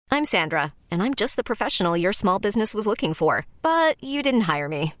I'm Sandra, and I'm just the professional your small business was looking for. But you didn't hire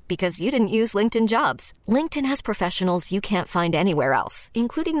me because you didn't use LinkedIn Jobs. LinkedIn has professionals you can't find anywhere else,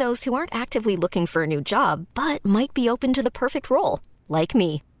 including those who aren't actively looking for a new job, but might be open to the perfect role, like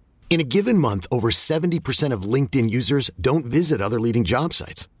me. In a given month, over 70% of LinkedIn users don't visit other leading job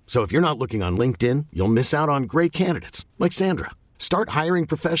sites. So if you're not looking on LinkedIn, you'll miss out on great candidates like Sandra. Start hiring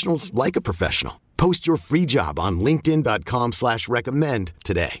professionals like a professional. Post your free job on linkedin.com/recommend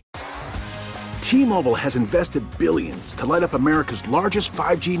today. T-Mobile has invested billions to light up America's largest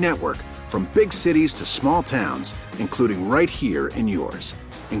 5G network, from big cities to small towns, including right here in yours.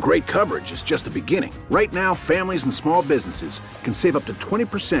 And great coverage is just the beginning. Right now, families and small businesses can save up to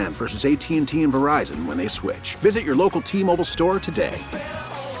 20% versus AT&T and Verizon when they switch. Visit your local T-Mobile store today.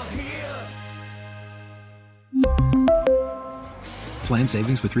 Plan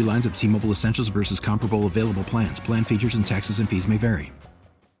savings with 3 lines of T-Mobile Essentials versus comparable available plans. Plan features and taxes and fees may vary.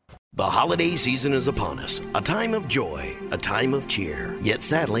 The holiday season is upon us, a time of joy, a time of cheer. Yet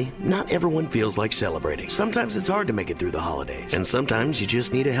sadly, not everyone feels like celebrating. Sometimes it's hard to make it through the holidays, and sometimes you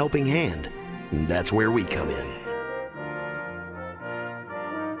just need a helping hand. And that's where we come in.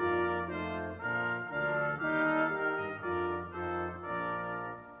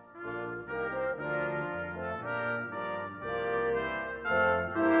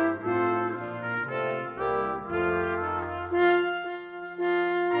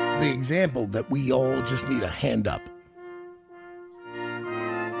 The example that we all just need a hand up.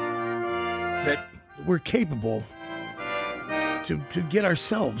 That we're capable to get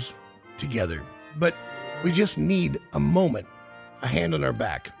ourselves together, but we just need a moment, a hand on our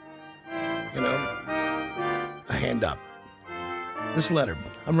back, a hand up. This letter,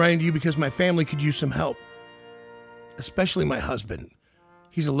 I'm writing to you because my family could use some help, especially my husband.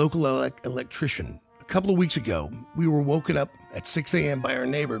 He's a local electrician. A couple of weeks ago, we were woken up at 6 a.m. by our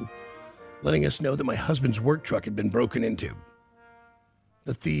neighbor, letting us know that my husband's work truck had been broken into.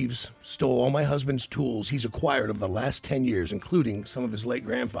 The thieves stole all my husband's tools he's acquired over the last 10 years, including some of his late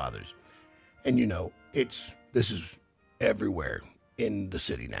grandfather's. And this is everywhere in the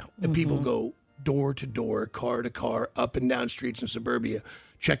city now. And people go door to door, car to car, up and down streets in suburbia,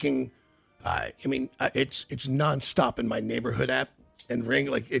 checking. It's nonstop in my neighborhood app and Ring.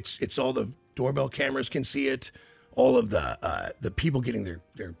 Like it's all the doorbell cameras can see it. All of the people getting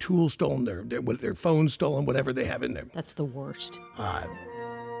their tools stolen, their phones stolen, whatever they have in there. That's the worst.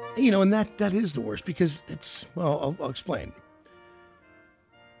 And that is the worst because I'll explain.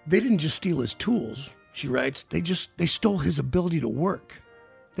 They didn't just steal his tools, she writes. They stole his ability to work.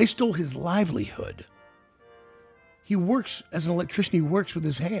 They stole his livelihood. He works as an electrician. He works with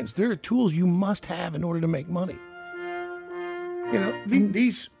his hands. There are tools you must have in order to make money.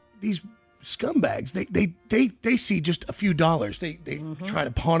 These scumbags, they see just a few dollars. They try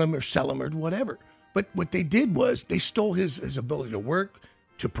to pawn them or sell them or whatever. But what they did was they stole his ability to work,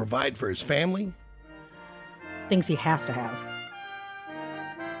 to provide for his family. Things he has to have.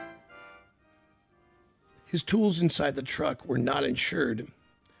 His tools inside the truck were not insured,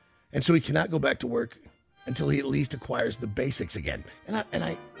 and so he cannot go back to work until he at least acquires the basics again. And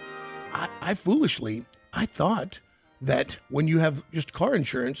I foolishly, I thought that when you have just car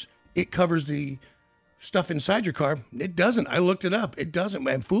insurance, it covers the stuff inside your car. It doesn't. I looked it up. It doesn't.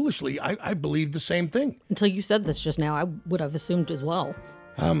 And foolishly, I believed the same thing. Until you said this just now, I would have assumed as well.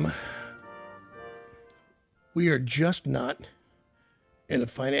 We are just not in a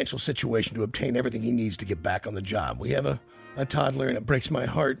financial situation to obtain everything he needs to get back on the job. We have a toddler, and it breaks my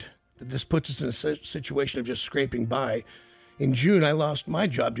heart that this puts us in a situation of just scraping by. In June, I lost my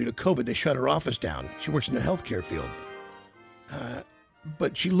job due to COVID. They shut her office down. She works in the healthcare field.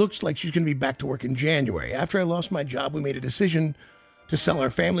 But she looks like she's going to be back to work in January. After I lost my job, we made a decision to sell our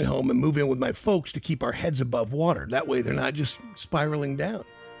family home and move in with my folks to keep our heads above water. That way they're not just spiraling down.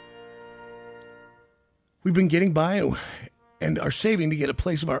 We've been getting by and are saving to get a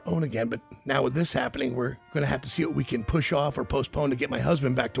place of our own again, but now with this happening, we're going to have to see what we can push off or postpone to get my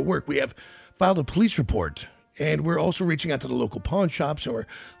husband back to work. We have filed a police report, and we're also reaching out to the local pawn shops, and we're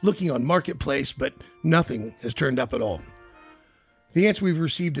looking on Marketplace, but nothing has turned up at all. The answer we've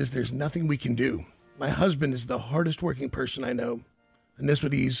received is there's nothing we can do. My husband is the hardest working person I know, and this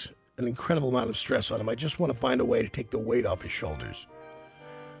would ease an incredible amount of stress on him. I just want to find a way to take the weight off his shoulders.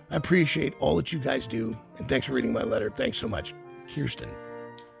 I appreciate all that you guys do, and thanks for reading my letter. Thanks so much, Kirsten.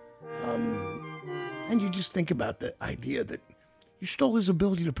 And you just think about the idea that you stole his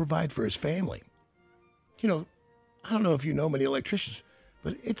ability to provide for his family. I don't know if you know many electricians,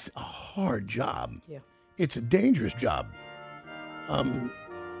 but it's a hard job. Yeah. It's a dangerous job. 2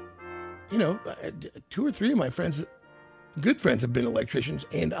 or 3 of my friends good friends have been electricians,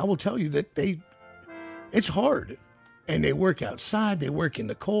 and I will tell you that it's hard. And they work outside, they work in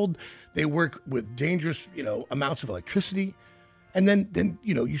the cold, they work with dangerous, amounts of electricity. And then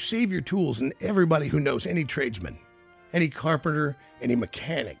you save your tools, and everybody who knows any tradesman, any carpenter, any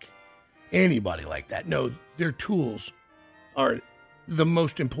mechanic, anybody like that knows their tools are the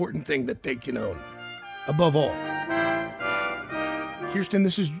most important thing that they can own, above all. Kirsten,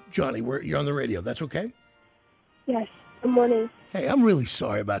 this is Johnny. You're on the radio. That's okay? Yes. Good morning. Hey, I'm really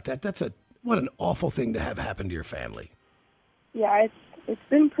sorry about that. What an awful thing to have happen to your family. Yeah, it's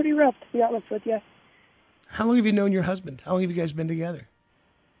been pretty rough, to be honest with you. How long have you known your husband? How long have you guys been together?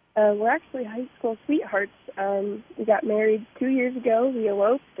 We're actually high school sweethearts. We got married 2 years ago. We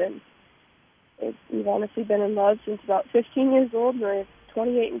eloped, and we've honestly been in love since about 15 years old. We're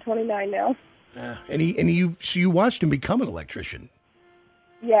 28 and 29 now. So you watched him become an electrician?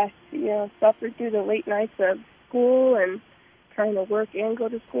 Yes, suffered through the late nights of school and trying to work and go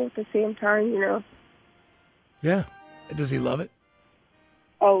to school at the same time, Yeah. Does he love it?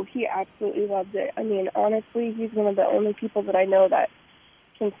 Oh, he absolutely loves it. I mean, honestly, he's one of the only people that I know that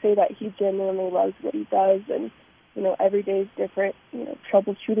can say that he genuinely loves what he does. And, every day is different,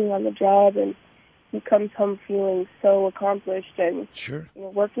 troubleshooting on the job. And he comes home feeling so accomplished. And, sure.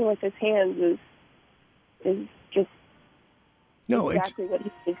 Working with his hands is just exactly what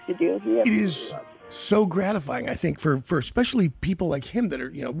he needs to do. It is so gratifying, I think, for especially people like him that are,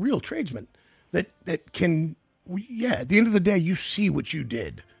 real tradesmen that can... Yeah, at the end of the day, you see what you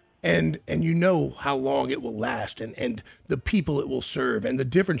did, and you know how long it will last, and the people it will serve, and the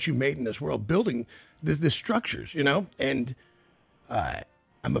difference you made in this world, building the structures, And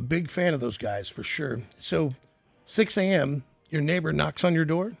I'm a big fan of those guys, for sure. So, 6 a.m., your neighbor knocks on your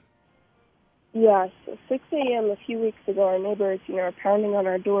door? Yeah, so 6 a.m. a few weeks ago, our neighbors, are pounding on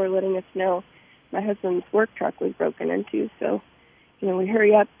our door, letting us know my husband's work truck was broken into. So, we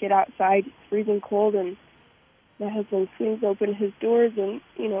hurry up, get outside, it's freezing cold, and my husband swings open his doors, and,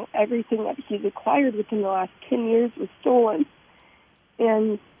 everything that he's acquired within the last 10 years was stolen.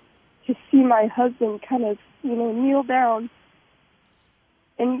 And to see my husband kind of, kneel down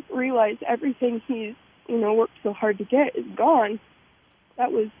and realize everything he's, worked so hard to get is gone,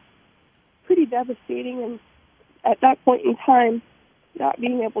 that was pretty devastating. And at that point in time, not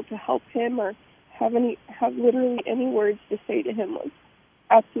being able to help him or have literally any words to say to him was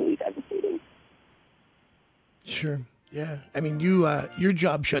absolutely devastating. Sure. Yeah. I mean, your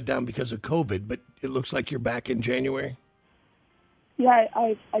job shut down because of COVID, but it looks like you're back in January. Yeah,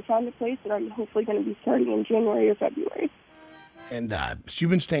 I found a place, and I'm hopefully going to be starting in January or February. And so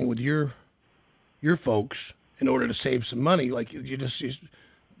you've been staying with your folks in order to save some money. Like you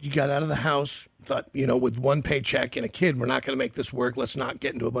got out of the house, thought, with one paycheck and a kid, we're not going to make this work. Let's not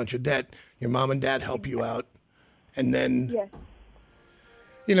get into a bunch of debt. Your mom and dad help you out, and then. Yes.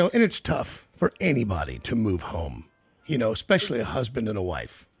 And it's tough for anybody to move home, especially a husband and a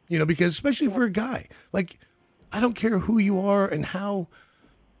wife, because especially for a guy, like, I don't care who you are and how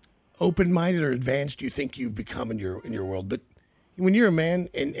open-minded or advanced you think you've become in your world. But when you're a man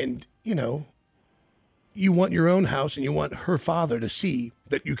and you want your own house and you want her father to see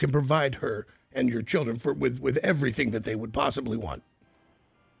that you can provide her and your children with everything that they would possibly want.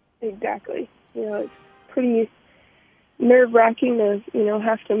 Exactly. It's pretty nerve-wracking to,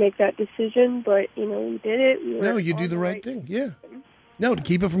 have to make that decision, but, we did it. No, you do the right thing, yeah. No, to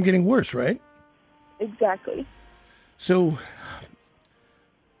keep it from getting worse, right? Exactly. So,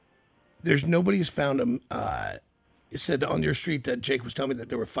 there's nobody has found him. It said on your street that Jake was telling me that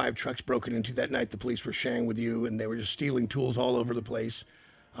there were 5 trucks broken into that night. The police were sharing with you, and they were just stealing tools all over the place.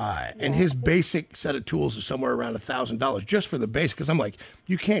 And his basic set of tools is somewhere around $1,000 just for the basic. Because I'm like,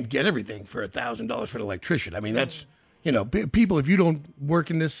 you can't get everything for $1,000 for an electrician. I mean, that's... people, if you don't work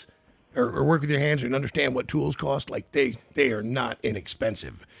in this or work with your hands and understand what tools cost, like they are not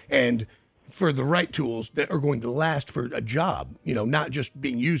inexpensive. And for the right tools that are going to last for a job, not just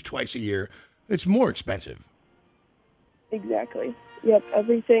being used twice a year, it's more expensive. Exactly. Yep.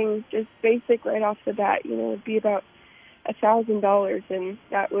 Everything just basic right off the bat, would be about $1,000, and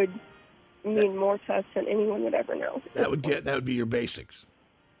that would mean more to us than anyone would ever know. That would be your basics.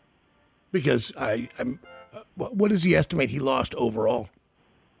 Because I'm. What does he estimate he lost overall,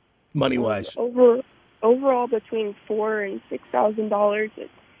 money-wise? Overall, between $4,000 and $6,000.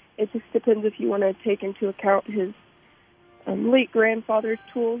 It just depends if you want to take into account his late grandfather's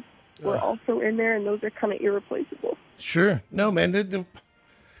tools were also in there, and those are kind of irreplaceable. Sure. No, man.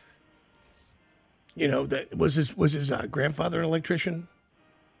 Was his grandfather an electrician?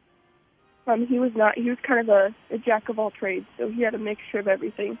 He was not. He was kind of a jack of all trades, so he had a mixture of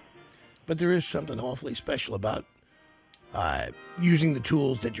everything. But there is something awfully special about using the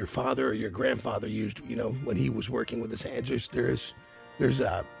tools that your father or your grandfather used, when he was working with his hands. There's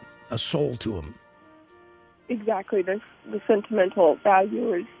a soul to him. Exactly. The sentimental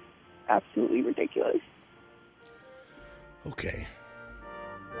value is absolutely ridiculous. Okay.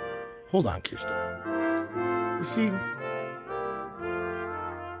 Hold on, Kirsten. You see,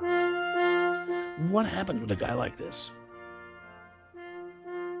 what happens with a guy like this?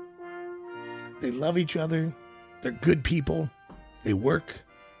 They love each other. They're good people. They work.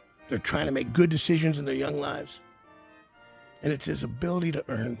 They're trying to make good decisions in their young lives. And it's his ability to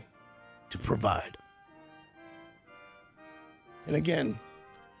earn, to provide. And again,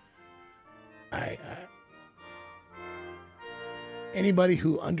 anybody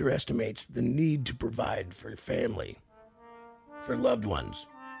who underestimates the need to provide for family, for loved ones,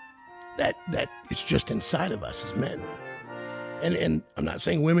 that it's just inside of us as men. And I'm not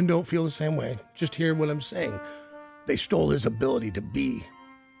saying women don't feel the same way. Just hear what I'm saying. They stole his ability to be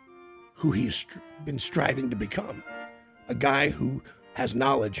who he's been striving to become. A guy who has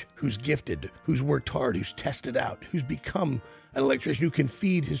knowledge, who's gifted, who's worked hard, who's tested out, who's become an electrician, who can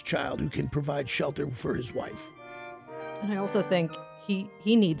feed his child, who can provide shelter for his wife. And I also think he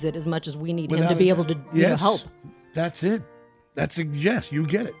needs it as much as we need Without him to be able to help. That's it. Yes, you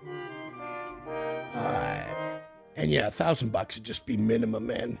get it. And yeah, $1,000 would just be minimum,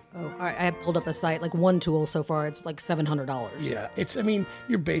 man. Oh, I pulled up a site, like one tool so far, it's like $700. Yeah,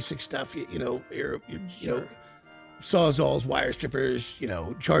 your basic stuff, your sawzalls, wire strippers,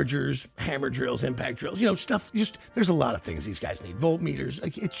 chargers, hammer drills, impact drills, stuff. Just there's a lot of things these guys need. Voltmeters,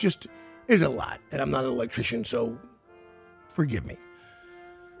 there's a lot. And I'm not an electrician, so forgive me.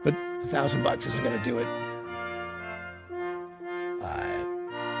 But $1,000 isn't going to do it.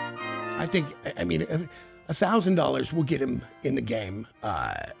 I think, $1,000 will get him in the game.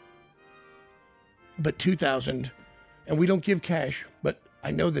 But $2,000, and we don't give cash, but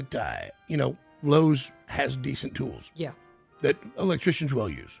I know that, Lowe's has decent tools. Yeah. That electricians will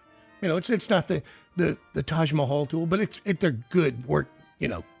use. It's not the Taj Mahal tool, but they're good work,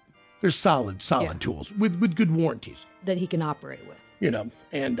 they're solid tools with good warranties. That he can operate with.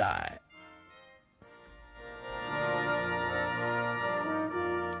 And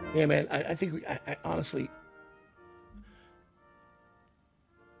yeah, man, I think I honestly,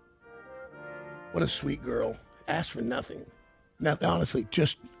 what a sweet girl. Ask for nothing. Nothing, honestly,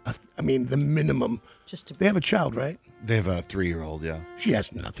 just, the minimum. They have a child, right? They have a 3-year-old, yeah. She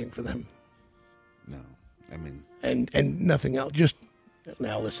has nothing for them. No, And nothing else. Just,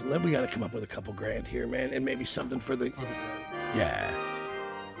 now listen, we got to come up with a couple grand here, man, and maybe something for the. Yeah.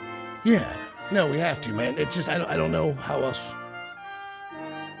 Yeah. No, we have to, man. It's just, I don't know how else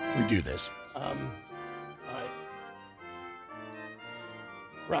we do this. All right.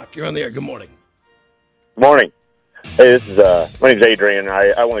 Rock, you're on the air. Good morning. Morning. Hey, this is my name's Adrian.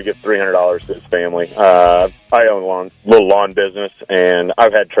 I want to give $300 to his family. I own a little lawn business, and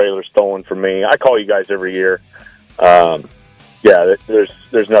I've had trailers stolen from me. I call you guys every year. There's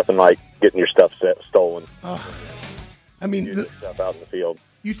nothing like getting your stuff stolen. Stuff out in the field.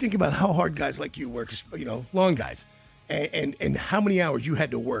 You think about how hard guys like you work, lawn guys, and how many hours you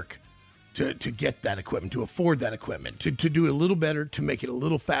had to work to get that equipment, to afford that equipment, to do it a little better, to make it a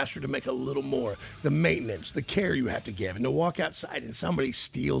little faster, to make a little more. The maintenance, the care you have to give, and to walk outside and somebody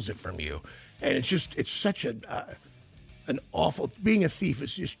steals it from you. And it's such an awful, being a thief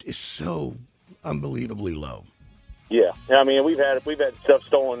is so unbelievably low. Yeah. We've had stuff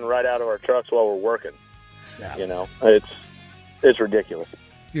stolen right out of our trucks while we're working. Yeah. It's ridiculous.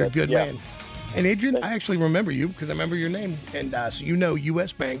 You're a good man. And Adrian, I actually remember you because I remember your name. And so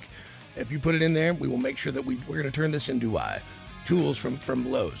U.S. Bank, if you put it in there, we will make sure that we're going to turn this into tools from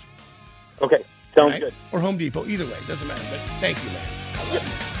Lowe's. Okay, sounds good. Or Home Depot, either way, doesn't matter. But thank you, man. I love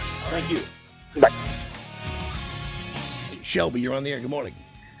you. Thank you. Bye. Shelby, you're on the air. Good morning.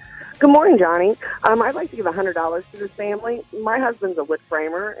 Good morning, Johnny. I'd like to give $100 to this family. My husband's a wood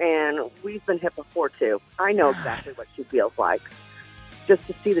framer, and we've been hit before, too. I know exactly what she feels like, just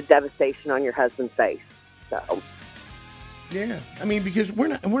to see the devastation on your husband's face. So, yeah, because we're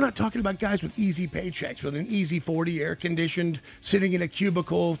not talking about guys with easy paychecks, with an easy 40 air-conditioned, sitting in a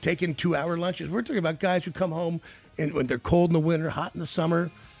cubicle, taking 2-hour lunches. We're talking about guys who come home and when they're cold in the winter, hot in the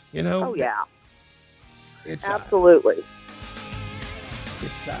summer, Oh, yeah. It's absolutely.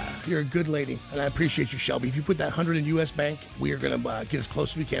 You're a good lady, and I appreciate you, Shelby. If you put that $100 in U.S. Bank, we are going to get as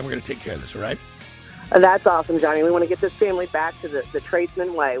close as we can. We're going to take care of this, all right? That's awesome, Johnny. We want to get this family back to the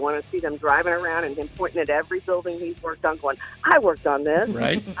tradesman way. We want to see them driving around and him pointing at every building he's worked on going, I worked on this.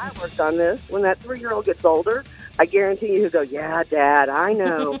 Right. I worked on this. When that 3-year-old gets older, I guarantee you he'll go, yeah, Dad, I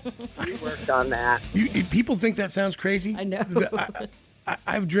know. You worked on that. People think that sounds crazy. I know.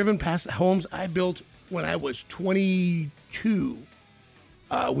 I've driven past homes I built when I was 22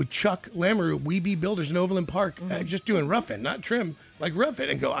 with Chuck Lamoureux, Weeby Builders in Overland Park, just doing rough-in, not trim, like rough-in,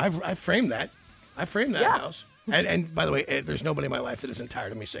 and go, I framed that. I framed that house. And by the way, there's nobody in my life that isn't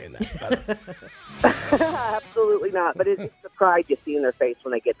tired of me saying that. Absolutely not. But it's the pride you see in their face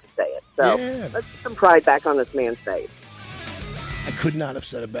when they get to say it. So let's get some pride back on this man's face. I could not have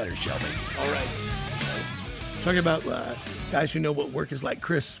said it better, Shelby. All right. Talking about guys who know what work is like.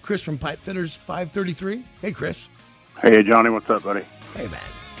 Chris from Pipe Fitters 533. Hey, Chris. Hey, Johnny. What's up, buddy? Hey, man.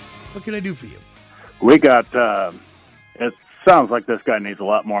 What can I do for you? We got, it sounds like this guy needs a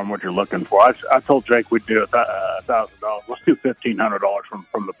lot more than what you're looking for. I told Jake we'd do $1,000. Let's do $1,500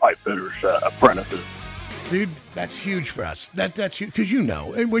 from the Pipe Fitters apprentices. Dude, that's huge for us. That's huge because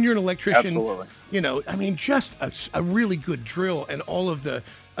when you're an electrician, absolutely. Just a really good drill and all of the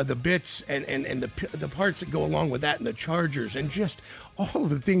bits and the parts that go along with that and the chargers and just all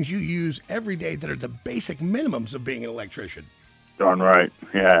of the things you use every day that are the basic minimums of being an electrician. Darn right,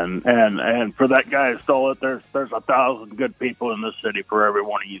 yeah, and for that guy to stole it, there's 1,000 good people in this city for every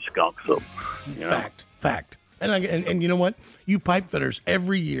one of you skunks. So, fact, and you know what? You pipe fitters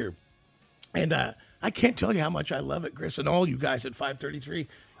every year, and I can't tell you how much I love it, Chris, and all you guys at 533.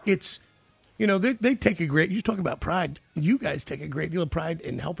 It's, they take a great. You talk about pride. You guys take a great deal of pride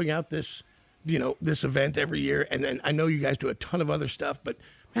in helping out this, this event every year, and then I know you guys do a ton of other stuff, but.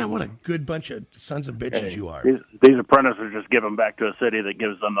 Man, what a good bunch of sons of bitches you are. These apprentices just give them back to a city that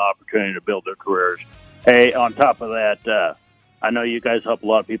gives them the opportunity to build their careers. Hey, on top of that, I know you guys help a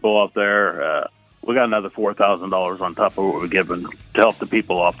lot of people off there. We got another $4,000 on top of what we're giving to help the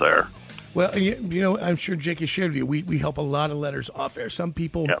people off there. Well, I'm sure Jake has shared with you, we help a lot of letters off air. Some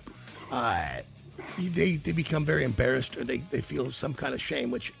people, they become very embarrassed or they feel some kind of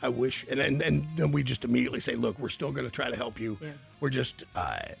shame, which I wish. And then we just immediately say, look, we're still going to try to help you. Yeah. We're just,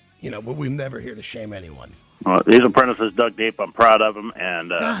 but we're never here to shame anyone. Well, these apprentices dug deep. I'm proud of them. And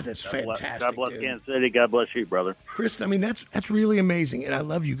God, that's fantastic. God bless Kansas City. God bless you, brother. Chris, that's really amazing. And I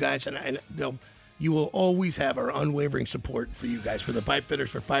love you guys. And you will always have our unwavering support for you guys, for the Pipe Fitters,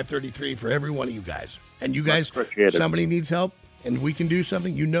 for 533, for every one of you guys. And you guys, somebody needs help and we can do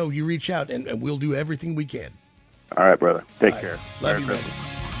something, you reach out and we'll do everything we can. All right, brother. Take care. Love you, brother.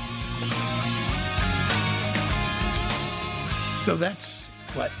 So that's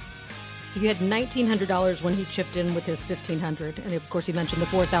what? So you had $1,900 when he chipped in with his $1,500, and of course he mentioned the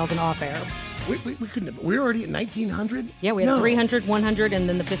 $4,000 off air. We couldn't have. We're already at $1,900. Yeah, we had $300, $100, and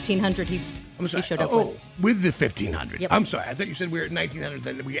then the $1,500 he showed up with the $1,500. Yep. I'm sorry. I thought you said we were at $1,900.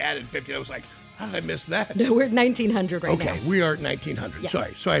 Then we added $15. I was like, how did I miss that? No, we're at $1,900 right now. Okay, we are at $1,900.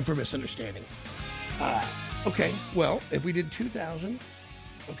 Yes. Sorry for misunderstanding. Okay, well, if we did $2,000,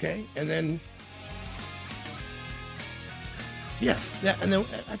 okay, and then. Yeah, and then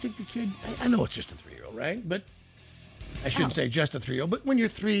I think the kid, I know it's just a 3-year-old, right? But I shouldn't say just a 3-year-old, but when you're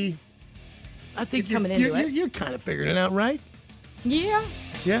 3, I think you're kind of figuring it out, right? Yeah.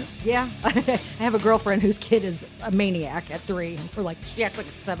 Yeah? Yeah. I have a girlfriend whose kid is a maniac at 3, or she acts like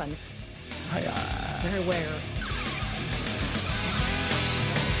a 7. Very aware.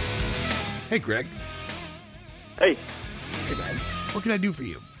 Hey, Greg. Hey. Hey, man. What can I do for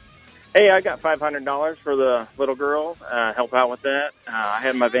you? Hey, I got $500 for the little girl. Help out with that. I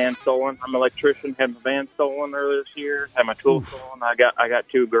had my van stolen. I'm an electrician. Had my van stolen earlier this year. Had my tools stolen. I got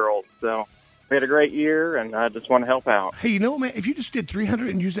 2 girls. So we had a great year, and I just want to help out. Hey, man, if you just did $300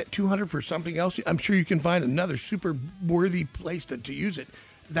 and use that $200 for something else, I'm sure you can find another super worthy place to use it.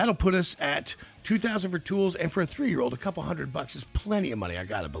 That'll put us at $2,000 for tools, and for a 3-year-old, a couple $100 is plenty of money. I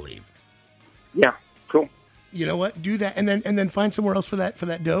gotta believe. Yeah, cool. You know what? Do that, and then find somewhere else for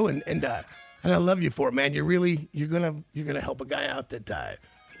that dough, and I love you for it, man. You're gonna help a guy out that,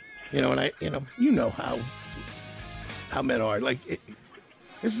 and you know how men are. This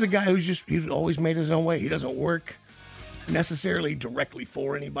is a guy he's always made his own way. He doesn't work necessarily directly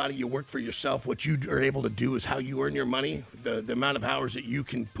for anybody. You work for yourself. What you are able to do is how you earn your money. The amount of hours that you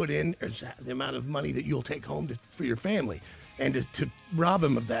can put in is the amount of money that you'll take home for your family, and to rob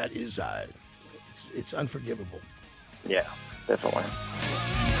him of that is. It's unforgivable. Yeah, definitely. All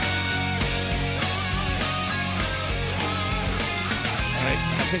right,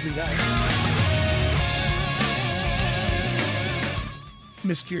 I think we got it.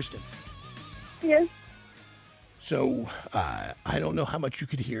 Miss Kirsten. Yes. So, I don't know how much you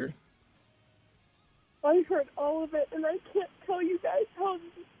could hear, I heard all of it, and I can't tell you guys how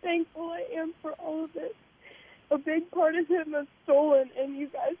thankful I am for all of it. A big part of him was stolen, and you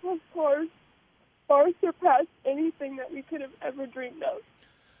guys have far surpassed anything that we could have ever dreamed of.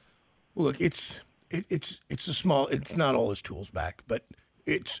 Well, look, it's not all his tools back, but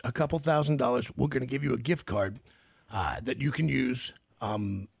it's a couple $1,000s. We're going to give you a gift card that you can use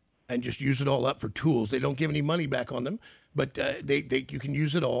and just use it all up for tools. They don't give any money back on them, but you can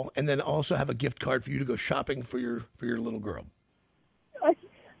use it all, and then also have a gift card for you to go shopping for your little girl.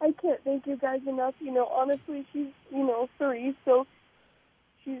 I can't thank you guys enough. Honestly, she's 3, so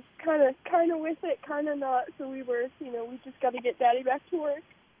she's kind of with it, kind of not. So we just got to get Daddy back to work.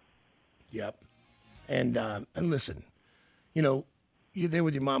 Yep. And listen, you're there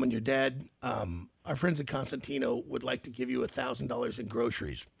with your mom and your dad. Our friends at Constantino would like to give you $1,000 in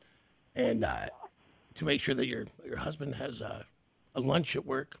groceries, and to make sure that your husband has a lunch at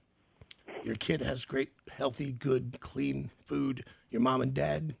work, your kid has great, healthy, good, clean food, your mom and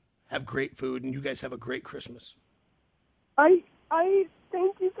dad have great food, and you guys have a great Christmas. I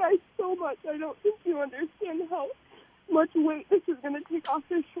thank you guys so much. I don't think you understand how much weight this is going to take off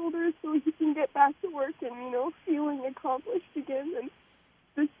his shoulders so he can get back to work and, feeling accomplished again. And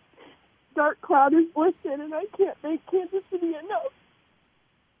this dark cloud is lifted, and I can't thank Kansas City enough.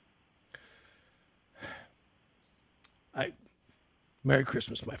 Merry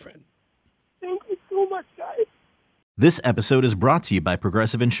Christmas, my friend. Thank you so much, guys. This episode is brought to you by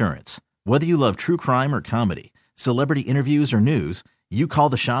Progressive Insurance. Whether you love true crime or comedy, celebrity interviews or news, you call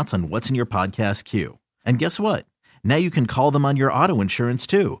the shots on what's in your podcast queue. And guess what? Now you can call them on your auto insurance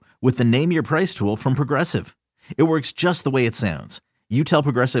too with the Name Your Price tool from Progressive. It works just the way it sounds. You tell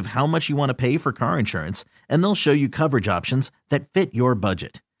Progressive how much you want to pay for car insurance, and they'll show you coverage options that fit your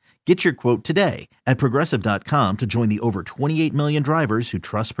budget. Get your quote today at Progressive.com to join the over 28 million drivers who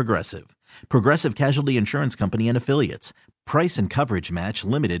trust Progressive. Progressive Casualty Insurance Company and Affiliates. Price and coverage match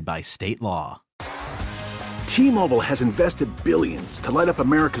limited by state law. T-Mobile has invested billions to light up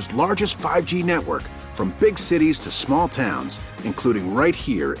America's largest 5G network, from big cities to small towns, including right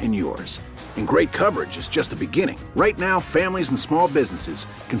here in yours. And great coverage is just the beginning. Right now, families and small businesses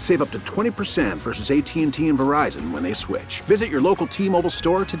can save up to 20% versus AT&T and Verizon when they switch. Visit your local T-Mobile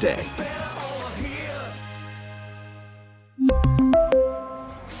store today.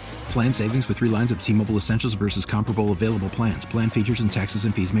 Plan savings with 3 lines of T-Mobile Essentials versus comparable available plans. Plan features and taxes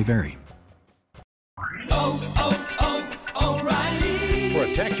and fees may vary.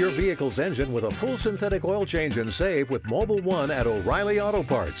 Protect your vehicle's engine with a full synthetic oil change and save with Mobil 1 at O'Reilly Auto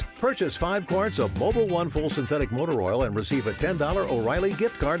Parts. Purchase 5 quarts of Mobil 1 full synthetic motor oil and receive a $10 O'Reilly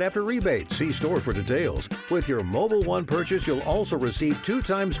gift card after rebate. See store for details. With your Mobil 1 purchase, you'll also receive 2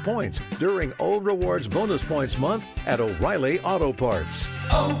 times points during O Rewards Bonus Points Month at O'Reilly Auto Parts.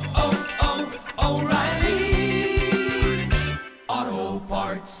 O'Reilly Auto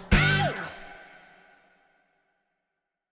Parts.